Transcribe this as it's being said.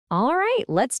All right,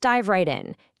 let's dive right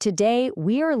in. Today,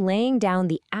 we are laying down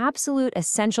the absolute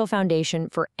essential foundation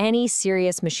for any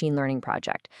serious machine learning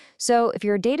project. So, if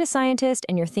you're a data scientist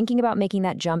and you're thinking about making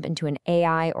that jump into an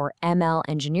AI or ML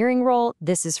engineering role,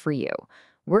 this is for you.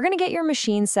 We're going to get your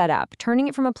machine set up, turning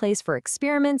it from a place for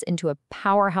experiments into a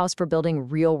powerhouse for building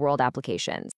real-world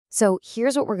applications. So,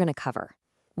 here's what we're going to cover.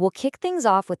 We'll kick things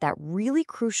off with that really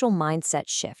crucial mindset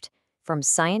shift from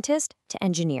scientist to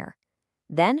engineer.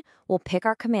 Then we'll pick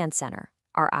our command center,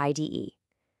 our IDE.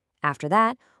 After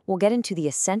that, we'll get into the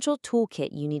essential toolkit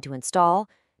you need to install,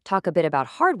 talk a bit about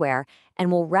hardware, and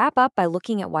we'll wrap up by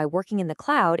looking at why working in the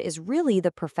cloud is really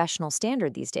the professional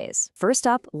standard these days. First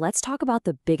up, let's talk about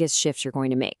the biggest shifts you're going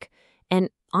to make. And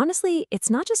honestly, it's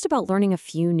not just about learning a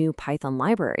few new Python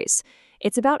libraries.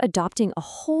 It's about adopting a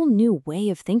whole new way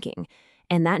of thinking.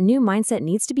 And that new mindset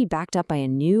needs to be backed up by a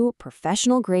new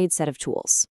professional-grade set of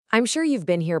tools. I'm sure you've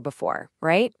been here before,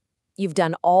 right? You've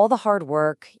done all the hard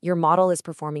work, your model is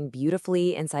performing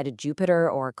beautifully inside a Jupyter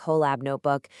or a Colab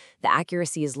notebook, the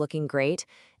accuracy is looking great,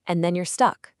 and then you're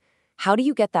stuck. How do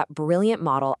you get that brilliant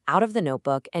model out of the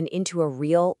notebook and into a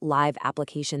real, live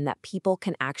application that people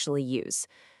can actually use?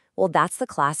 Well, that's the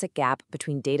classic gap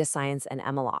between data science and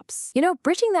MLOps.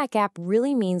 Bridging that gap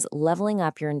really means leveling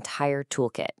up your entire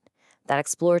toolkit. That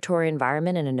exploratory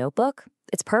environment in a notebook,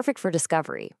 it's perfect for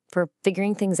discovery, for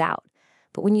figuring things out.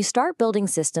 But when you start building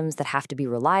systems that have to be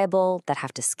reliable, that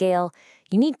have to scale,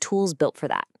 you need tools built for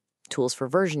that. Tools for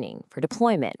versioning, for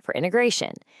deployment, for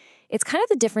integration. It's kind of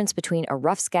the difference between a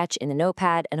rough sketch in the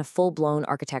notepad and a full-blown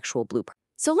architectural blueprint.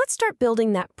 So let's start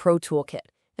building that pro toolkit.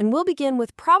 And we'll begin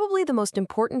with probably the most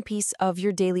important piece of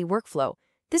your daily workflow.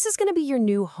 This is going to be your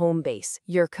new home base,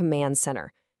 your command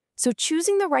center. So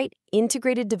choosing the right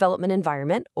integrated development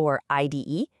environment, or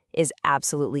IDE, is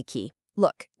absolutely key.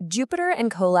 Look, Jupyter and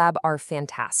Colab are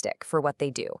fantastic for what they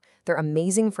do. They're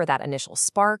amazing for that initial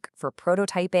spark, for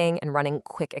prototyping and running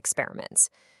quick experiments.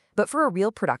 But for a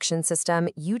real production system,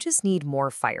 you just need more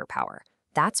firepower.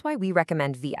 That's why we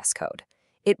recommend VS Code.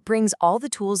 It brings all the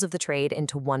tools of the trade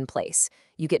into one place.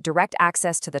 You get direct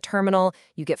access to the terminal,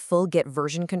 you get full Git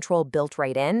version control built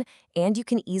right in, and you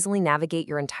can easily navigate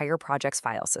your entire project's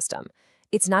file system.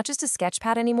 It's not just a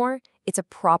sketchpad anymore, it's a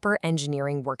proper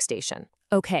engineering workstation.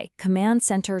 Okay, command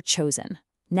center chosen.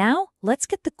 Now, let's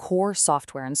get the core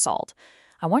software installed.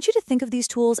 I want you to think of these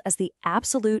tools as the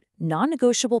absolute,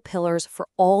 non-negotiable pillars for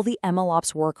all the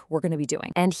MLOps work we're going to be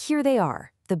doing. And here they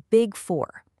are, the big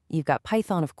four. You've got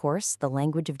Python, of course, the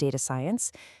language of data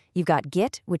science. You've got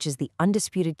Git, which is the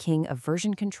undisputed king of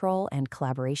version control and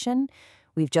collaboration.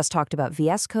 We've just talked about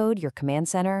VS Code, your command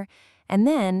center. And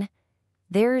then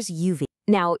there's UV.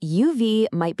 Now, UV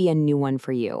might be a new one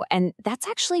for you, and that's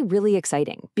actually really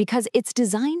exciting because it's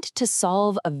designed to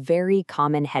solve a very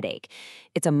common headache.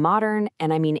 It's a modern,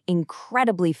 and I mean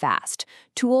incredibly fast,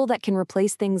 tool that can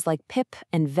replace things like pip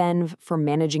and venv for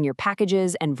managing your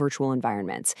packages and virtual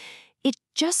environments. It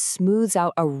just smooths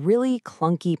out a really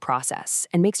clunky process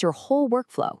and makes your whole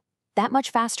workflow that much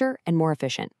faster and more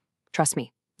efficient. Trust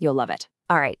me, you'll love it.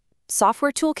 All right,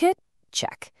 software toolkit?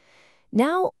 Check.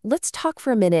 Now, let's talk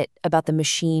for a minute about the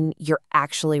machine you're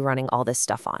actually running all this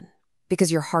stuff on.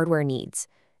 Because your hardware needs,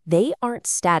 they aren't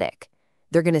static.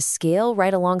 They're going to scale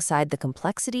right alongside the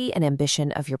complexity and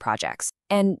ambition of your projects.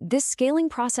 And this scaling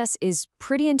process is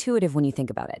pretty intuitive when you think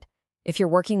about it. If you're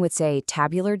working with, say,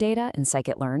 tabular data in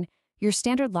scikit-learn, your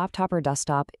standard laptop or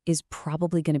desktop is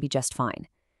probably going to be just fine.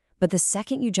 But the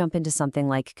second you jump into something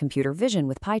like computer vision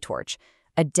with PyTorch,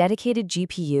 a dedicated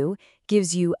GPU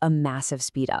gives you a massive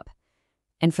speed up.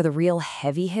 And for the real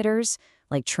heavy hitters,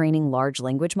 like training large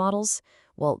language models,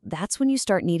 well, that's when you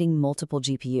start needing multiple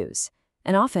GPUs.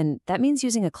 And often, that means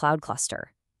using a cloud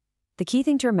cluster. The key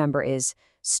thing to remember is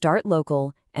start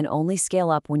local and only scale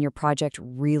up when your project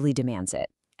really demands it.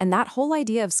 And that whole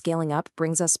idea of scaling up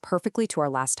brings us perfectly to our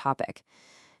last topic.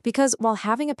 Because while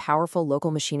having a powerful local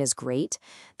machine is great,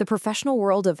 the professional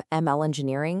world of ML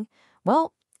engineering,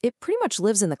 well, it pretty much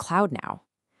lives in the cloud now.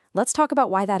 Let's talk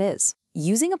about why that is.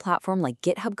 Using a platform like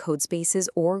GitHub Codespaces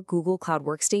or Google Cloud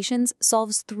Workstations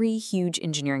solves three huge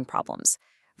engineering problems.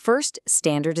 First,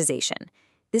 standardization.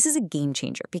 This is a game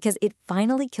changer because it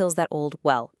finally kills that old,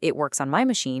 well, it works on my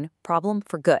machine problem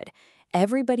for good.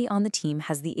 Everybody on the team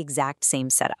has the exact same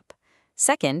setup.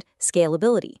 Second,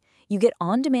 scalability. You get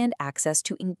on-demand access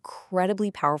to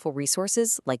incredibly powerful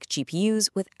resources like GPUs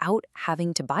without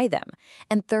having to buy them.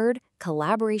 And third,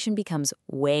 collaboration becomes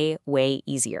way, way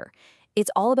easier.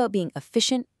 It's all about being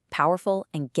efficient, powerful,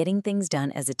 and getting things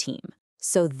done as a team.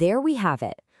 So there we have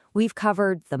it. We've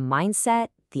covered the mindset,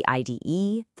 the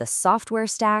IDE, the software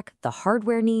stack, the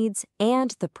hardware needs,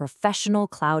 and the professional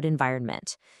cloud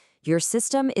environment. Your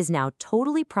system is now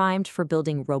totally primed for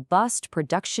building robust,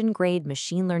 production-grade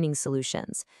machine learning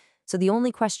solutions. So the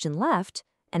only question left,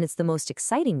 and it's the most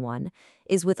exciting one,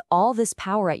 is with all this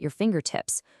power at your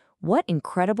fingertips, what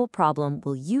incredible problem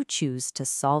will you choose to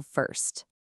solve first?